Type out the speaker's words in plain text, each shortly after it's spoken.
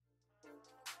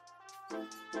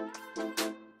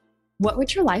What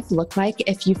would your life look like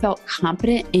if you felt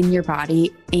confident in your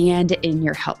body and in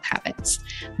your health habits?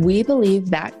 We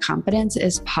believe that confidence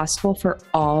is possible for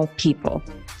all people.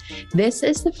 This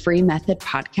is the Free Method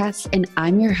Podcast, and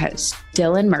I'm your host,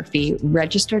 Dylan Murphy,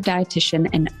 registered dietitian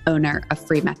and owner of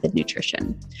Free Method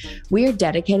Nutrition. We are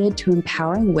dedicated to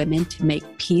empowering women to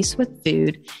make peace with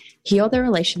food, heal their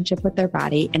relationship with their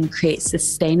body, and create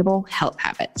sustainable health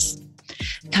habits.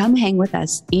 Come hang with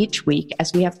us each week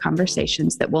as we have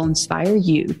conversations that will inspire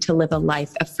you to live a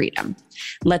life of freedom.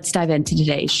 Let's dive into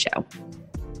today's show.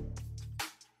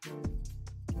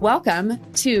 Welcome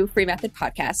to Free Method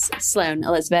Podcast, Sloane,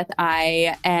 Elizabeth.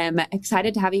 I am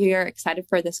excited to have you here, excited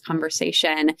for this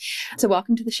conversation. So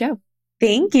welcome to the show.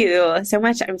 Thank you so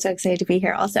much. I'm so excited to be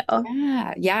here also.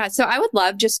 Yeah. So I would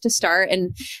love just to start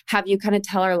and have you kind of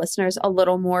tell our listeners a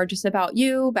little more just about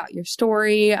you, about your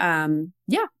story.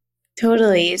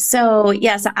 Totally. So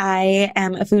yes, I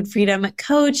am a food freedom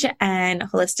coach and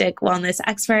holistic wellness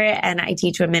expert, and I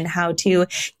teach women how to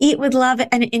eat with love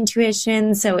and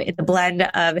intuition. So it's a blend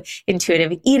of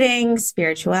intuitive eating,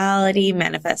 spirituality,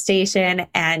 manifestation,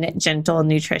 and gentle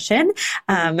nutrition.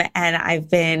 And I've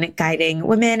been guiding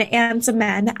women and some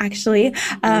men actually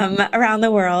around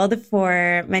the world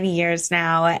for many years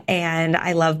now. And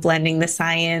I love blending the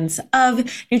science of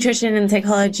nutrition and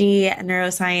psychology and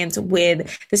neuroscience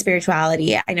with the spirituality.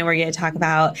 I know we're going to talk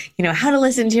about, how to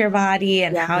listen to your body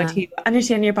and how to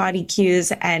understand your body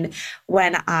cues. And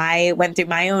when I went through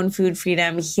my own food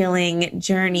freedom healing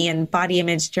journey and body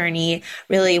image journey,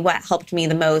 really what helped me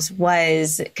the most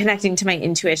was connecting to my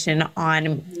intuition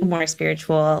on a more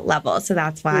spiritual level. So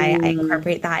that's why I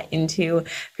incorporate that into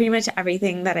pretty much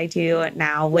everything that I do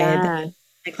now with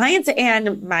my clients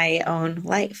and my own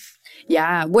life.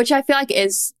 Yeah, which I feel like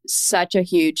is such a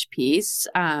huge piece.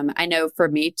 I know for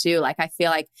me too, I feel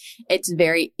like it's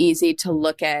very easy to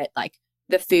look at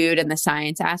the food and the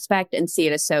science aspect and see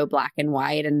it as so black and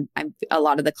white. And a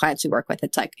lot of the clients we work with,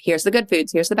 it's here's the good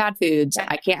foods, here's the bad foods.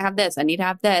 I can't have this, I need to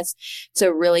have this. So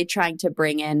really trying to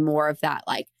bring in more of that,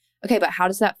 okay, but how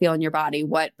does that feel in your body?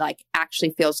 What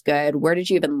actually feels good? Where did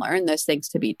you even learn those things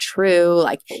to be true?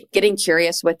 Getting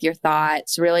curious with your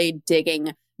thoughts, really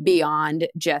digging beyond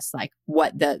just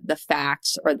what the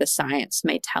facts or the science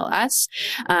may tell us.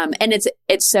 And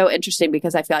it's so interesting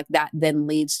because I feel like that then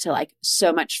leads to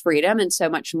so much freedom and so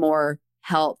much more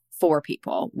health for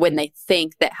people when they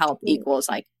think that health equals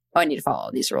I need to follow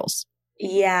all these rules.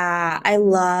 Yeah, I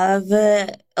love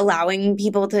allowing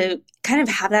people to kind of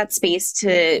have that space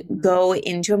to go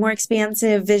into a more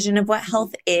expansive vision of what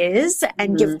health is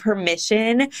and give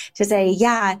permission to say,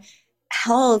 yeah,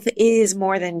 health is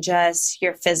more than just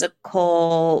your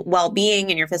physical well-being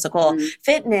and your physical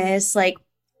fitness.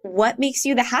 What makes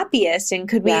you the happiest? And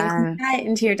could we include that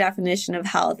into your definition of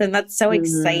health? And that's so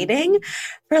exciting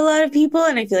for a lot of people.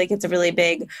 And I feel like it's a really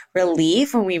big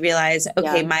relief when we realize,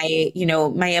 okay,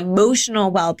 my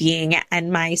emotional well-being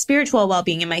and my spiritual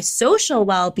well-being and my social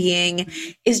well-being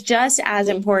is just as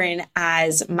important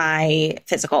as my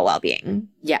physical well-being.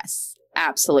 Yes.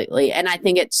 Absolutely. And I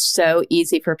think it's so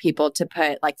easy for people to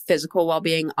put physical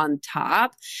well-being on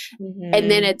top. And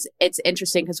then it's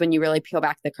interesting because when you really peel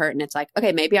back the curtain, it's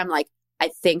okay, maybe I'm I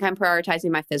think I'm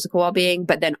prioritizing my physical well-being,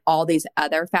 but then all these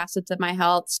other facets of my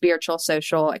health, spiritual,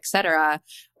 social, etc.,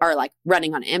 are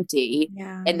running on empty.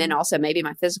 Yeah. And then also maybe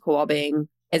my physical well-being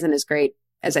isn't as great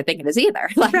as I think it is either.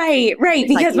 Right.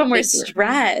 Because when we're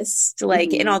stressed,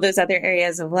 in all those other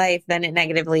areas of life, then it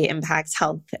negatively impacts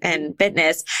health and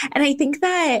fitness. And I think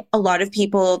that a lot of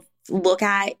people look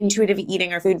at intuitive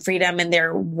eating or food freedom and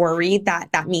they're worried that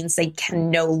that means they can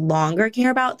no longer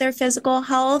care about their physical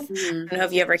health. I don't know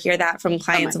if you ever hear that from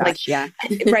clients. Right?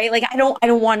 I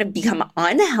don't want to become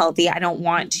unhealthy. I don't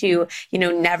want to,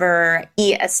 never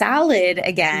eat a salad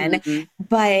again,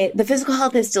 but the physical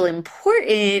health is still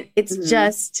important. It's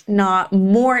just not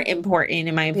more important,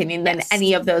 in my opinion, than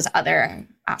any of those other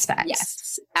aspects.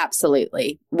 Yes,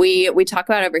 absolutely. We talk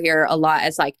about over here a lot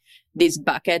as these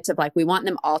buckets of we want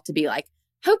them all to be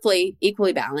hopefully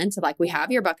equally balanced. We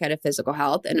have your bucket of physical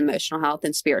health and emotional health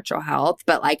and spiritual health.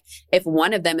 But if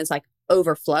one of them is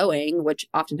overflowing, which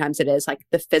oftentimes it is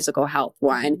the physical health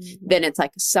one, then it's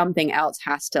something else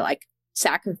has to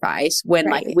sacrifice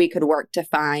when we could work to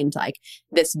find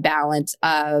this balance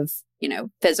of,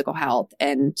 physical health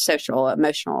and social,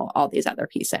 emotional, all these other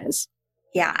pieces.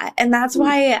 Yeah. And that's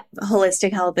why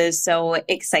holistic health is so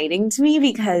exciting to me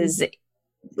because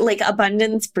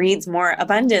abundance breeds more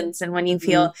abundance. And when you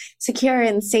feel secure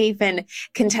and safe and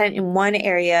content in one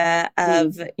area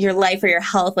of your life or your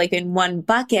health, in one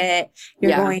bucket,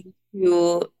 you're going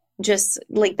to just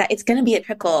like that, it's going to be a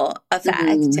trickle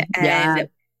effect Yeah. and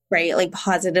right, like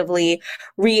positively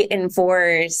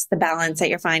reinforce the balance that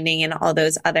you're finding in all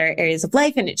those other areas of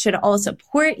life. And it should all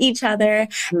support each other.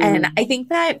 And I think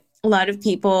that a lot of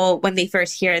people, when they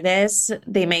first hear this,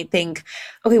 they might think,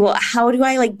 okay, well, how do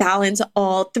I like balance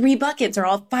all 3 buckets or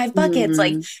all 5 buckets?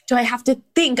 Like, do I have to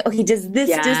think, okay, does this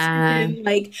decision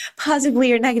like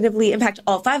positively or negatively impact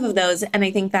all 5 of those? And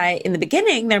I think that in the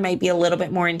beginning, there might be a little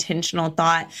bit more intentional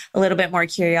thought, a little bit more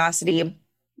curiosity.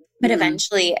 But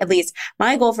eventually, at least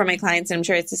my goal for my clients, and I'm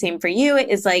sure it's the same for you,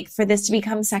 is like for this to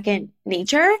become second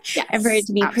nature and for it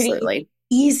to be pretty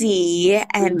easy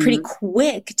and pretty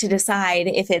quick to decide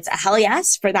if it's a hell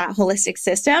yes for that holistic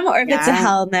system or if it's a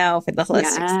hell no for the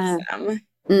holistic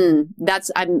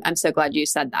system. I'm so glad you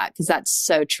said that, because that's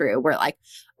so true. Where like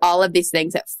all of these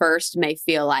things at first may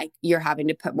feel like you're having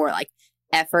to put more like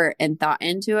effort and thought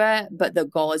into it, but the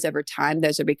goal is over time,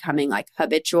 those are becoming like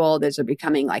habitual. Those are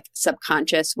becoming like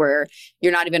subconscious, where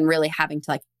you're not even really having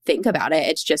to like think about it.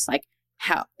 It's just like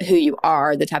who you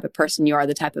are, the type of person you are,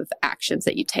 the type of actions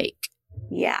that you take.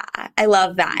 Yeah, I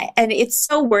love that. And it's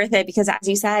so worth it because, as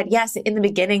you said, yes, in the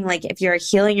beginning, like if you're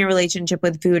healing your relationship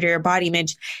with food or your body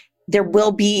image, there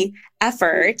will be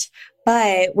effort.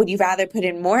 But would you rather put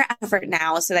in more effort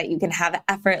now so that you can have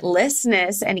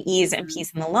effortlessness and ease and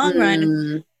peace in the long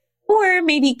run? Or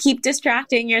maybe keep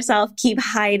distracting yourself, keep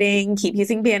hiding, keep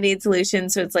using Band-Aid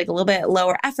solutions. So it's like a little bit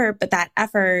lower effort, but that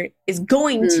effort is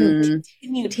going to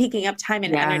continue taking up time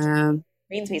and energy,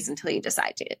 brain space until you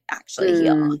decide to actually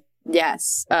heal.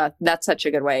 Yes. That's such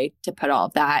a good way to put all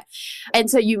of that. And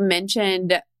so you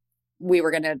mentioned we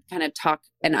were going to kind of talk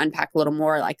and unpack a little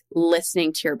more like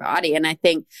listening to your body. And I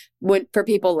think for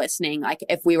people listening, like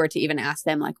if we were to even ask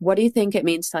them, like, what do you think it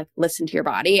means to like listen to your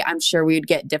body? I'm sure we would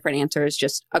get different answers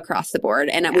just across the board.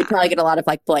 And we'd probably get a lot of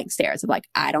like blank stares of like,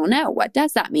 I don't know. What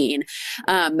does that mean?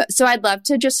 So I'd love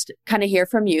to just kind of hear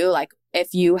from you, like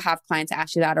if you have clients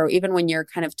ask you that, or even when you're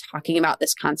kind of talking about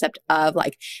this concept of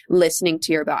like listening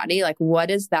to your body, like what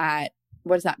does that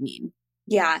mean?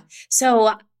 Yeah.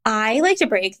 So I like to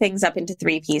break things up into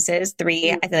 3 pieces.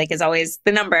 3, I feel like, is always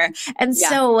the number. And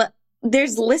so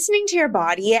there's listening to your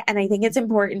body. And I think it's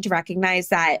important to recognize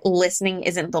that listening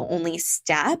isn't the only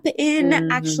step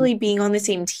in actually being on the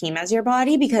same team as your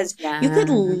body, because you could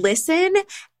listen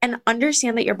and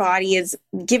understand that your body is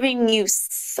giving you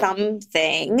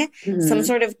something, some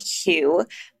sort of cue,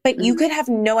 but you could have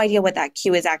no idea what that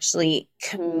cue is actually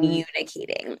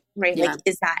communicating, right? Like,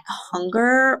 is that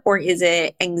hunger or is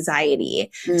it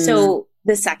anxiety? So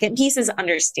the second piece is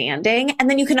understanding, and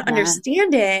then you can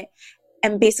understand it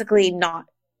and basically not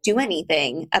do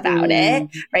anything about it,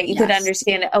 right? You could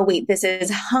understand, oh, wait, this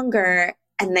is hunger.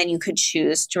 And then you could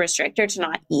choose to restrict or to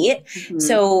not eat.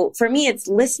 So for me, it's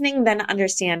listening, then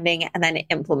understanding, and then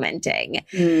implementing.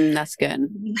 That's good.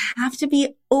 You have to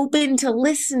be open to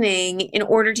listening in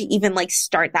order to even like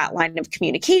start that line of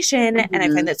communication. And I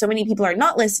find that so many people are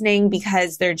not listening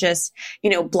because they're just,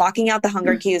 blocking out the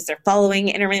hunger cues. They're following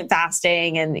intermittent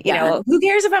fasting and, who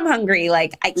cares if I'm hungry?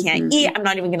 Like I can't eat. I'm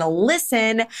not even going to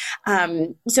listen.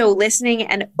 So listening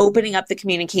and opening up the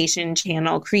communication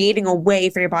channel, creating a way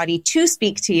for your body to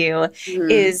speak to you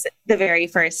is the very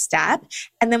first step.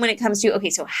 And then when it comes to, okay,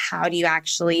 so how do you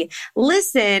actually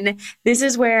listen? This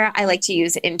is where I like to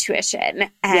use intuition.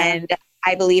 And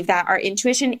I believe that our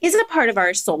intuition is a part of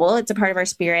our soul. It's a part of our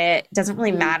spirit. It doesn't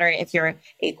really matter if you're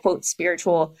a quote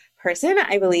spiritual person.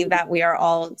 I believe that we are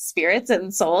all spirits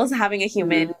and souls having a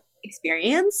human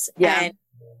experience. And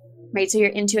right. So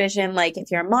your intuition, like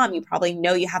if you're a mom, you probably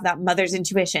know you have that mother's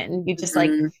intuition. You just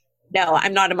like, no,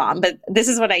 I'm not a mom, but this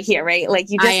is what I hear, right? Like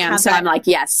you just I am. So I'm like,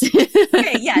 yes.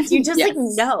 Okay, yes. You just like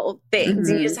know things.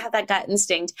 You just have that gut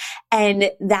instinct.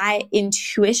 And that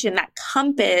intuition, that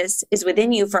compass is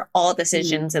within you for all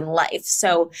decisions in life.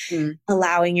 So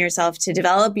allowing yourself to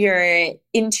develop your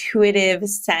intuitive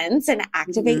sense and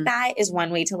activate that is one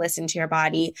way to listen to your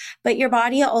body. But your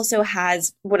body also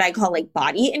has what I call like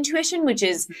body intuition, which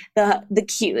is the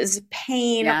cues,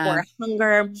 pain or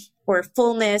hunger, or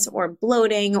fullness or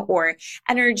bloating or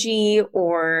energy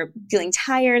or feeling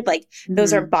tired. Like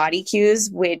those are body cues,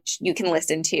 which you can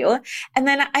listen to. And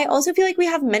then I also feel like we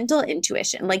have mental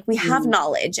intuition, like we have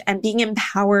knowledge and being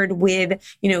empowered with,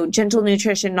 gentle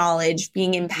nutrition knowledge,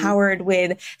 being empowered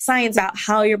with science about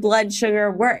how your blood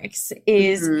sugar works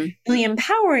is really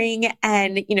empowering.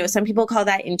 And, some people call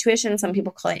that intuition. Some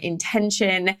people call it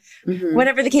intention,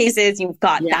 whatever the case is, you've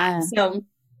got that. So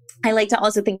I like to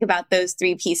also think about those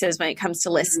 3 pieces when it comes to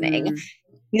listening.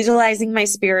 utilizing my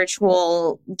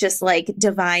spiritual, just like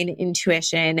divine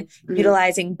intuition,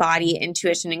 utilizing body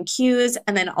intuition and cues,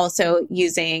 and then also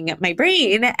using my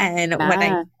brain and what I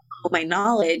know, my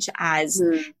knowledge as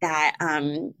that,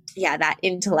 that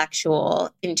intellectual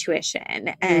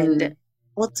intuition. And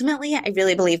ultimately, I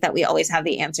really believe that we always have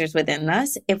the answers within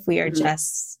us if we are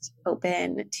just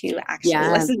open to actually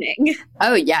listening.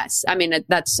 Oh, yes. I mean,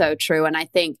 that's so true. And I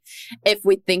think if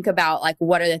we think about like,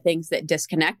 what are the things that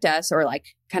disconnect us or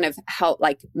like kind of help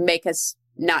like make us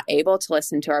not able to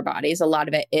listen to our bodies, a lot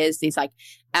of it is these like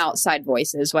outside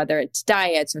voices, whether it's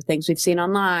diets or things we've seen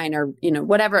online or, you know,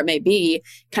 whatever it may be,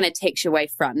 kind of takes you away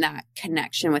from that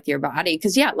connection with your body.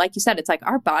 Because like you said, it's like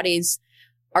our bodies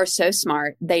are so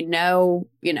smart. They know,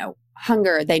 you know,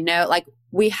 hunger. They know, like,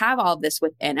 we have all of this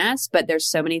within us, but there's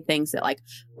so many things that like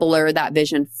blur that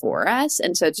vision for us.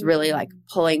 And so it's really like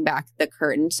pulling back the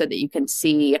curtain so that you can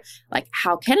see like,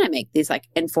 how can I make these like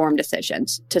informed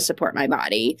decisions to support my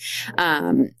body?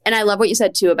 And I love what you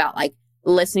said too about like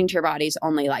listening to your body's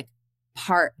only like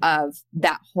part of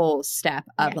that whole step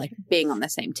of like being on the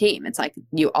same team. It's like,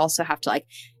 you also have to like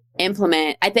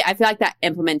implement. I feel like that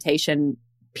implementation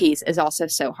piece is also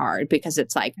so hard because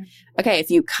it's like, okay,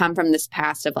 if you come from this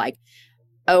past of like,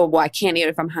 oh, well, I can't eat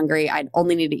if I'm hungry. I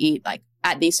only need to eat like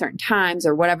at these certain times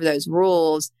or whatever those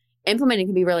rules, implementing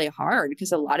can be really hard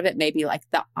because a lot of it may be like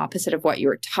the opposite of what you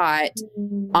were taught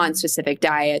on specific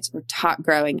diets or taught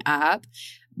growing up.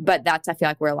 But that's, I feel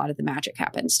like, where a lot of the magic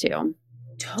happens too.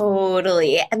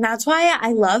 Totally. And that's why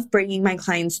I love bringing my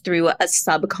clients through a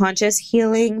subconscious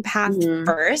healing path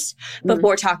first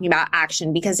before talking about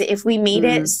action. Because if we made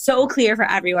it so clear for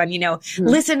everyone, you know,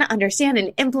 listen, understand,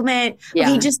 and implement,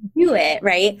 okay, just do it,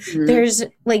 right? There's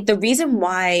like the reason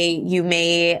why you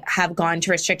may have gone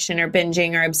to restriction or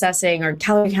binging or obsessing or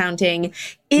calorie counting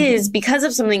is because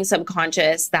of something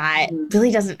subconscious that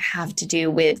really doesn't have to do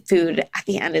with food at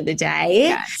the end of the day.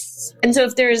 Yes. And so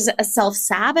if there's a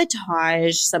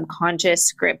self-sabotage subconscious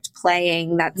script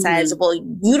playing that says, well,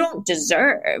 you don't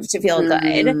deserve to feel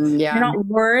good, you're not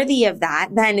worthy of that,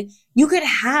 then you could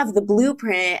have the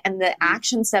blueprint and the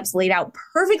action steps laid out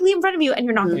perfectly in front of you and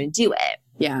you're not going to do it.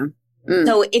 Yeah.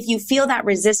 So if you feel that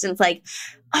resistance, like,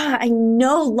 I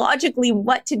know logically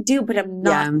what to do, but I'm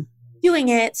not doing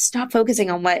it, stop focusing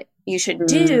on what you should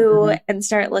do and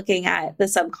start looking at the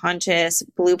subconscious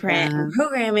blueprint and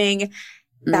programming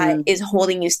that is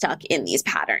holding you stuck in these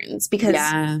patterns. Because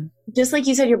just like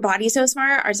you said, your body's so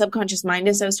smart, our subconscious mind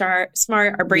is so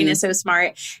smart, our brain is so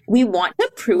smart. We want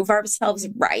to prove ourselves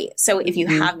right. So if you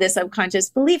have this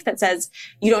subconscious belief that says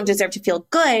you don't deserve to feel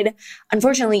good,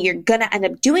 unfortunately, you're going to end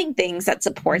up doing things that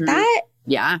support that.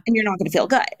 Yeah. And you're not going to feel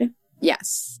good.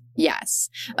 Yes. Yes.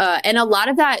 And a lot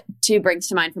of that too brings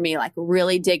to mind for me, like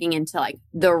really digging into like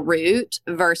the root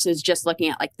versus just looking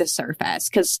at like the surface.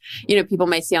 Cause, you know, people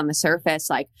may see on the surface,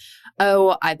 like,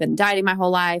 oh, I've been dieting my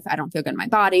whole life. I don't feel good in my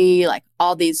body. Like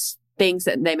all these things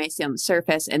that they may see on the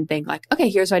surface and think like, okay,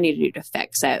 here's what I need to do to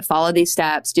fix it. Follow these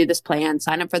steps, do this plan,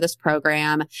 sign up for this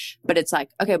program. But it's like,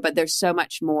 okay, but there's so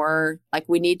much more. Like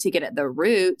we need to get at the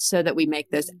root so that we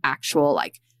make those actual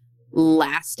like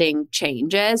lasting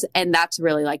changes. And that's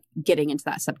really like getting into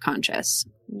that subconscious.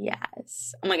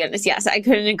 Yes. Oh my goodness. Yes. I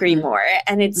couldn't agree more.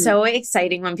 And it's so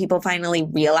exciting when people finally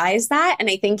realize that. And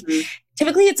I think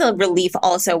typically it's a relief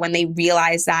also when they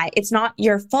realize that it's not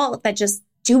your fault that just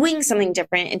doing something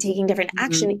different and taking different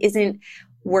action isn't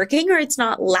working or it's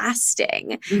not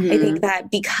lasting. I think that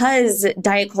because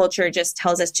diet culture just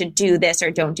tells us to do this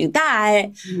or don't do that,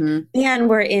 and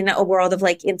we're in a world of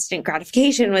like instant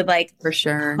gratification with like, for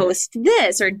sure, post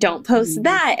this or don't post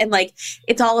that. And like,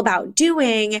 it's all about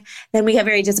doing. Then we get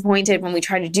very disappointed when we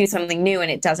try to do something new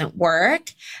and it doesn't work.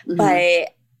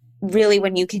 But really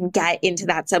when you can get into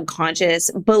that subconscious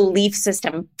belief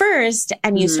system first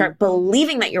and you start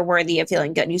believing that you're worthy of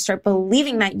feeling good, you start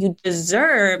believing that you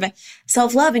deserve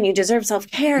self-love and you deserve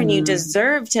self-care and you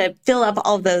deserve to fill up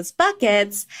all those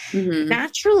buckets,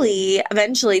 naturally,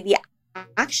 eventually the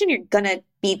action you're going to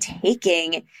be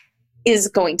taking is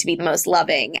going to be the most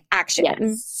loving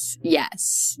action.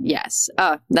 Yes.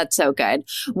 Oh, that's so good.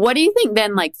 What do you think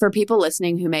then, like for people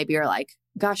listening who maybe are like,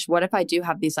 gosh, what if I do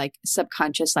have these like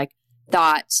subconscious like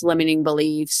thoughts, limiting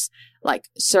beliefs, like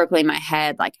circling my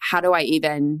head? Like, how do I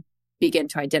even begin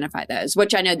to identify those?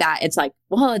 Which I know that it's like,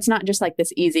 well, it's not just like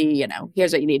this easy, you know,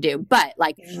 here's what you need to do. But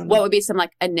like, what would be some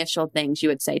like initial things you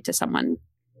would say to someone?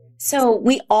 So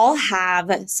we all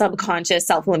have subconscious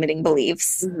self-limiting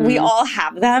beliefs. We all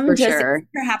have them, for just sure,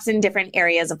 perhaps in different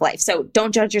areas of life. So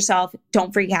don't judge yourself.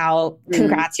 Don't freak out.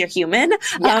 Congrats, you're human.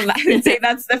 I would say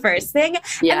that's the first thing. And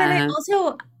then I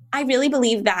also I really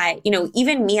believe that,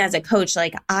 even me as a coach,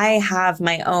 like I have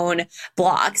my own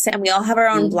blocks and we all have our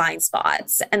own Mm. blind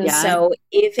spots. And Yeah. so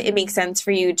if it makes sense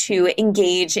for you to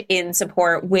engage in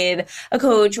support with a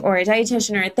coach or a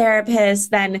dietitian or a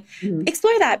therapist, then Mm.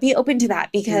 explore that, be open to that,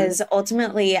 Mm. because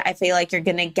ultimately I feel like you're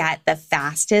going to get the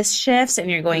fastest shifts and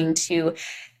you're going Mm. to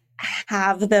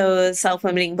have those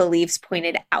self-limiting beliefs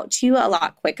pointed out to you a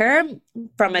lot quicker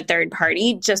from a third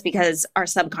party, just because our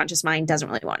subconscious mind doesn't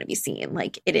really want to be seen.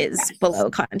 Like it is Yes.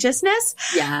 below consciousness.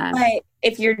 Yeah. But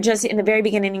if you're just in the very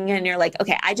beginning and you're like,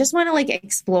 okay, I just want to like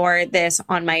explore this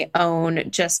on my own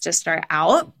just to start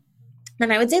out.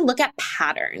 And I would say look at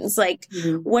patterns. Like,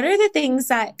 Mm. what are the things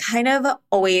that kind of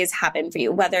always happen for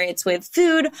you, whether it's with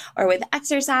food or with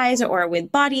exercise or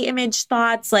with body image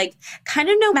thoughts? Like, kind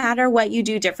of no matter what you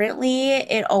do differently,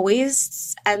 it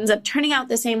always ends up turning out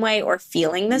the same way or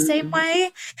feeling the same Mm. way.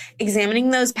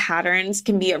 Examining those patterns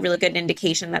can be a really good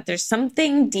indication that there's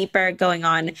something deeper going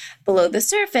on below the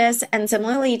surface. And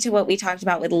similarly to what we talked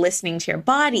about with listening to your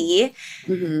body,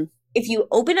 Mhm. if you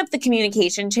open up the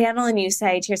communication channel and you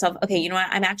say to yourself, okay, you know what?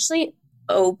 I'm actually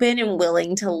open and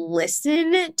willing to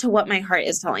listen to what my heart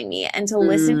is telling me and to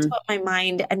listen to Mm. what my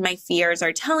mind and my fears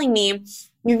are telling me,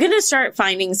 you're going to start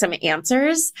finding some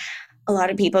answers. A lot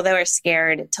of people, though, are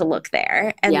scared to look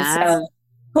there. And Yeah. so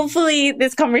hopefully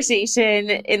this conversation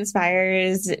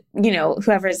inspires,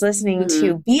 whoever's listening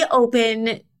to Mm. be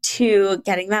open to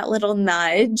getting that little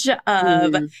nudge of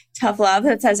Mm. tough love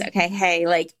that says, okay, hey,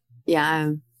 like,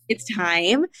 Yeah. it's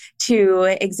time to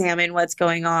examine what's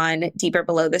going on deeper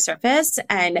below the surface.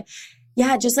 And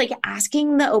yeah, just like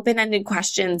asking the open-ended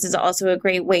questions is also a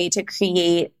great way to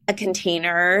create a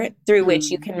container through which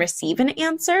you Mm. can receive an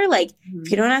answer. Like if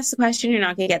you Mm. don't ask the question, you're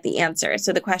not going to get the answer.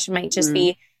 So the question might just Mm.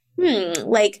 be,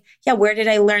 like, yeah, where did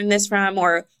I learn this from?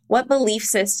 Or what belief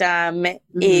system Mhm.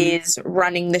 is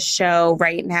running the show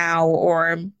right now?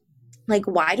 Or like,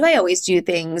 why do I always do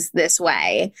things this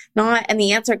way? And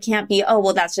the answer can't be, oh,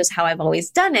 well, that's just how I've always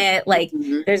done it. Like,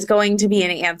 Mhm. there's going to be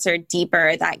an answer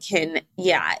deeper that can,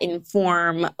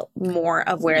 inform more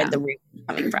of where Yeah. the root is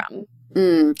coming from.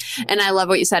 And I love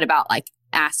what you said about like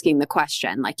asking the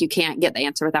question. Like you can't get the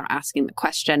answer without asking the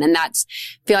question. And I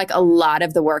feel like a lot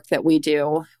of the work that we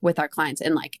do with our clients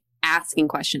and like asking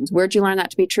questions. Where'd you learn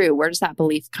that to be true? Where does that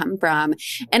belief come from?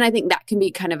 And I think that can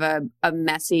be kind of a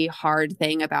messy, hard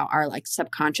thing about our like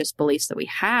subconscious beliefs that we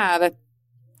have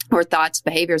or thoughts,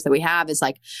 behaviors that we have is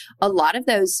like a lot of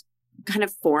those kind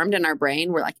of formed in our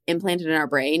brain, were like implanted in our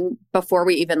brain before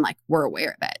we even like were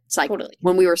aware of it. It's like Totally.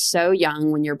 when we were so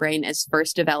young, when your brain is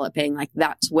first developing, like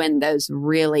that's when those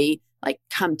really like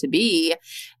come to be.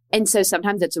 And so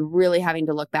sometimes it's really having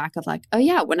to look back of like, oh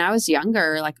yeah, when I was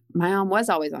younger, like my mom was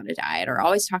always on a diet or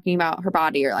always talking about her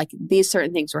body or like these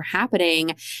certain things were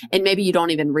happening. And maybe you don't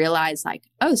even realize like,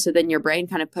 oh, so then your brain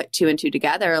kind of put two and two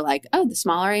together, like, oh, the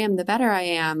smaller I am, the better I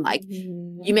am. Like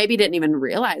you maybe didn't even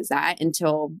realize that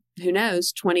until who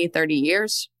knows, 20, 30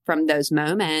 years from those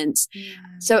moments. Yeah.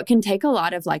 So it can take a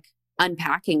lot of like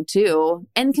unpacking too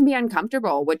and can be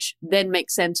uncomfortable, which then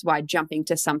makes sense why jumping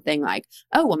to something like,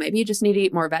 oh, well, maybe you just need to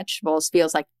eat more vegetables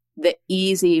feels like the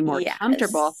easy, more Yes.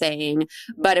 comfortable thing.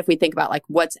 But if we think about like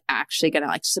what's actually going to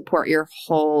like support your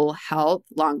whole health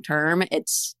long term,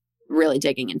 it's really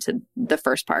digging into the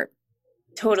first part.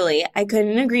 Totally. I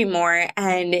couldn't agree more.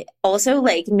 And also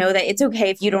like know that it's okay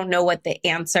if you don't know what the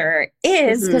answer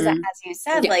is. Because as you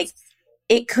said, Yes. like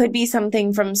it could be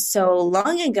something from so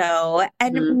long ago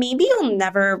and Mhm. maybe you'll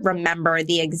never remember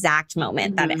the exact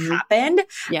moment that it Mhm. happened.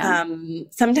 Yeah.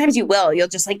 Sometimes you will. You'll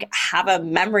just like have a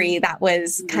memory that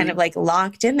was kind of like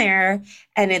locked in there.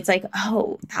 And it's like,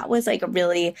 oh, that was like a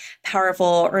really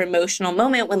powerful or emotional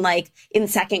moment when like in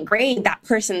second grade, that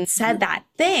person said that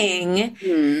thing.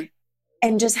 Mhm.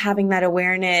 And just having that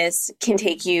awareness can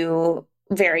take you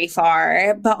very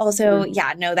far. But also,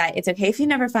 know that it's okay if you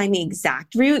never find the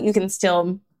exact root. You can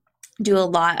still do a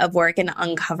lot of work and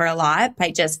uncover a lot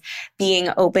by just being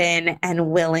open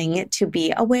and willing to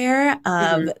be aware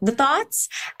of the thoughts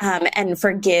and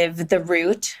forgive the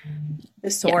root,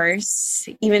 the source,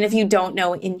 even if you don't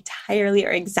know entirely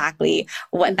or exactly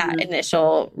what that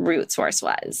initial root source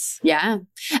was. Yeah.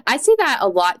 I see that a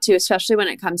lot too, especially when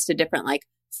it comes to different like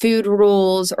food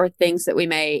rules or things that we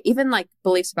may even like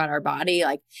beliefs about our body.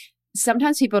 Like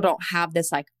sometimes people don't have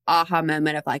this like aha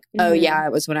moment of like, oh yeah,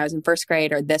 it was when I was in first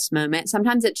grade or this moment.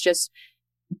 Sometimes it's just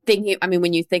thinking, I mean,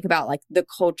 when you think about like the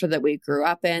culture that we grew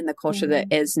up in, the culture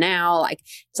that is now, like,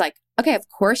 it's like, okay, of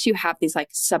course you have these like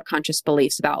subconscious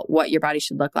beliefs about what your body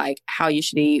should look like, how you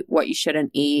should eat, what you shouldn't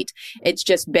eat. It's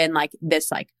just been like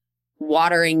this like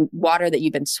water that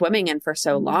you've been swimming in for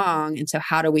so long. And so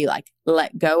how do we like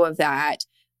let go of that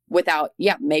without,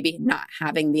 maybe not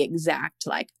having the exact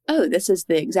like, oh, this is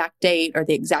the exact date or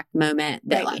the exact moment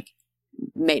that like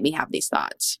made me have these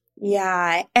thoughts.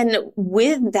 Yeah. And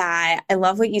with that, I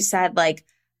love what you said, like,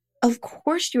 of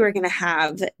course you are going to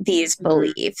have these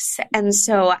beliefs. And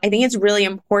so I think it's really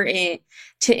important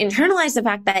to internalize the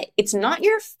fact that it's not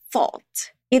your fault.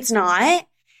 It's not,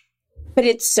 but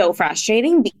it's so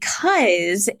frustrating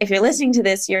because if you're listening to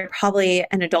this, you're probably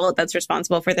an adult that's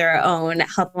responsible for their own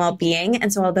health and well-being.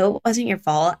 And so although it wasn't your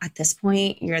fault at this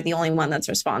point, you're the only one that's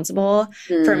responsible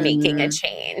for making a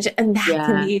change. And that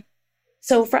can be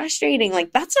so frustrating.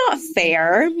 Like, that's not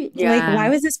fair. Yeah. Like, why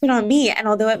was this put on me? And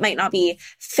although it might not be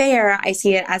fair, I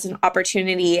see it as an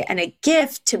opportunity and a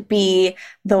gift to be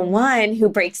the one who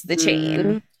breaks the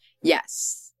chain.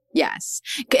 Yes. Yes.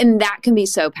 And that can be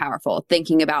so powerful,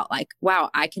 thinking about like, wow,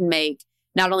 I can make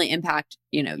not only impact,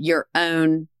 your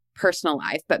own personal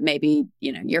life, but maybe,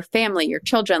 your family, your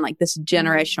children, like this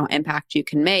generational impact you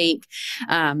can make.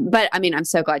 But I mean, I'm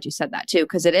so glad you said that too,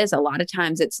 because it is a lot of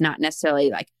times it's not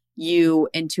necessarily like you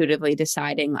intuitively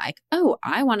deciding like, oh,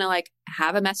 I want to like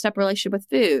have a messed up relationship with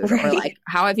food or like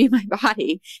how I view my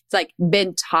body. It's like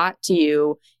been taught to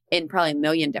you in probably a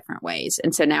million different ways.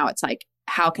 And so now it's like,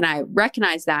 how can I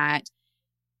recognize that,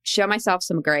 show myself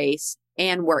some grace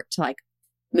and work to like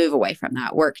move away from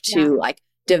that, work to like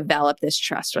develop this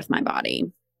trust with my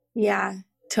body. Yeah.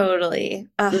 Totally.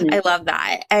 I love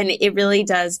that. And it really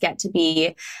does get to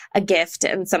be a gift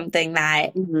and something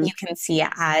that you can see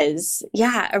as,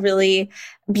 a really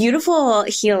beautiful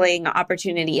healing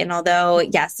opportunity. And although,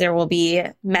 yes, there will be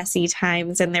messy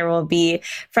times and there will be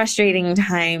frustrating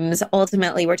times,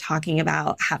 ultimately we're talking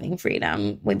about having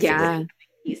freedom with food.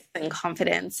 Peace and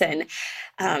confidence. And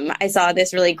I saw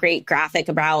this really great graphic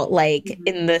about like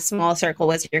in the small circle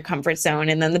was your comfort zone,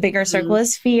 and then the bigger circle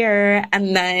is fear,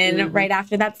 and then right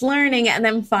after that's learning, and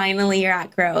then finally you're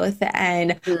at growth.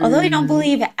 And although I don't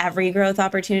believe every growth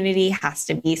opportunity has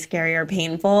to be scary or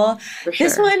painful,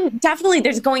 this one definitely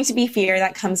there's going to be fear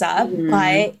that comes up,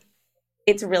 but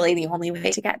it's really the only way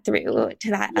to get through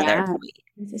to that other point.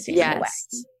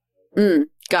 Yes.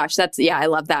 Gosh, I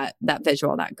love that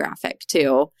visual, that graphic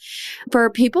too. For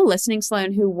people listening,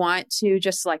 Sloane, who want to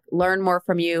just like learn more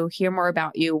from you, hear more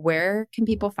about you, where can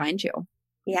people find you?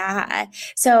 Yeah.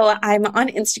 So I'm on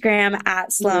Instagram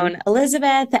at Sloane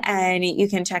Elizabeth, and you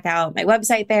can check out my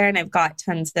website there. And I've got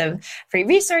tons of free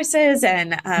resources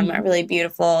and a really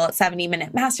beautiful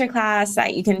 70-minute masterclass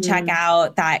that you can check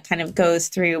out that kind of goes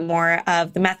through more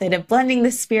of the method of blending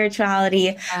the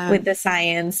spirituality with the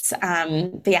science.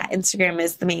 But yeah, Instagram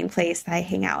is the main place that I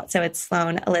hang out. So it's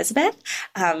Sloane Elizabeth.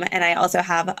 And I also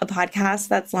have a podcast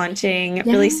that's launching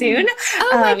really soon.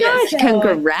 Oh my gosh.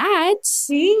 Congrats.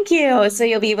 Thank you.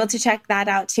 So you'll be able to check that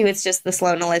out too. It's just the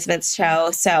Sloane Elizabeth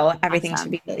Show. So everything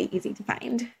should be really easy to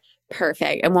find.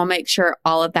 Perfect. And we'll make sure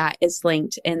all of that is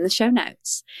linked in the show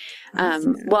notes.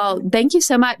 Well, thank you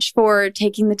so much for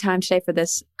taking the time today for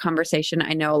this conversation.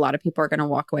 I know a lot of people are going to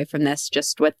walk away from this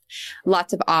just with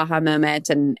lots of aha moments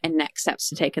and next steps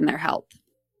to take in their health.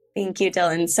 Thank you,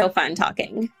 Dylan. So fun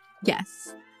talking.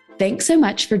 Yes. Thanks so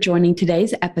much for joining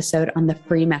today's episode on the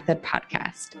Free Method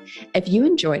podcast. If you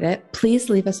enjoyed it, please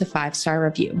leave us a 5-star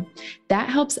review. That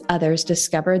helps others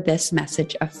discover this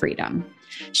message of freedom.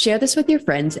 Share this with your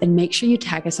friends and make sure you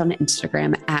tag us on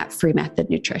Instagram at Free Method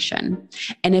Nutrition.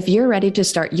 And if you're ready to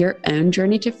start your own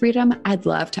journey to freedom, I'd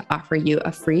love to offer you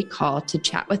a free call to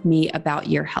chat with me about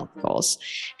your health goals.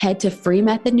 Head to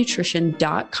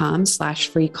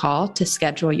freemethodnutrition.com/free call to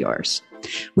schedule yours.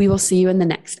 We will see you in the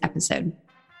next episode.